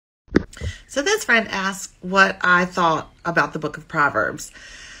So this friend asked what I thought about the book of Proverbs.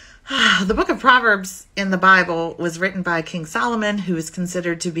 The book of Proverbs in the Bible was written by King Solomon, who is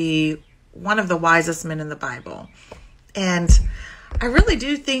considered to be one of the wisest men in the Bible. And I really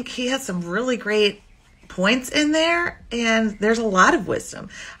do think he has some really great points in there, and there's a lot of wisdom.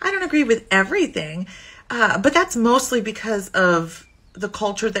 I don't agree with everything, but that's mostly because of the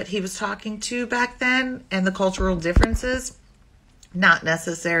culture that he was talking to back then and the cultural differences, not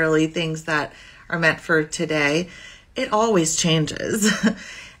necessarily things that are meant for today. It always changes.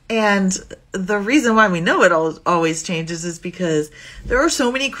 And the reason why we know it always changes is because there are so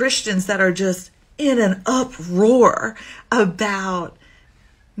many Christians that are just in an uproar about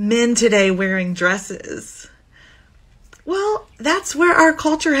men today wearing dresses. Well, that's where our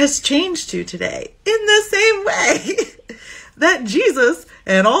culture has changed to today, in the same way that Jesus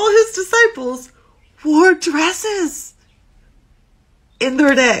and all his disciples wore dresses in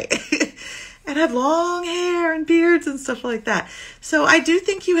their day and had long hair and beards and stuff like that. So I do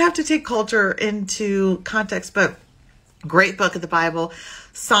think you have to take culture into context, but great book of the Bible.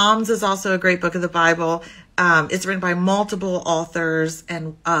 Psalms is also a great book of the Bible. It's written by multiple authors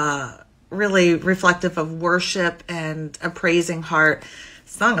and really reflective of worship and a praising heart.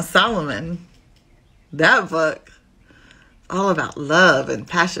 Song of Solomon, that book, all about love and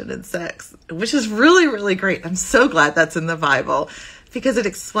passion and sex, which is really, really great. I'm so glad that's in the Bible because it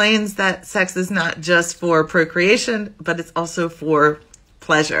explains that sex is not just for procreation, but it's also for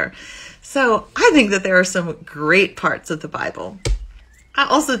pleasure. So I think that there are some great parts of the Bible. I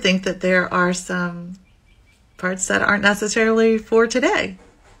also think that there are some parts that aren't necessarily for today,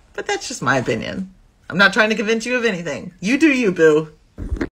 but that's just my opinion. I'm not trying to convince you of anything. You do you, boo.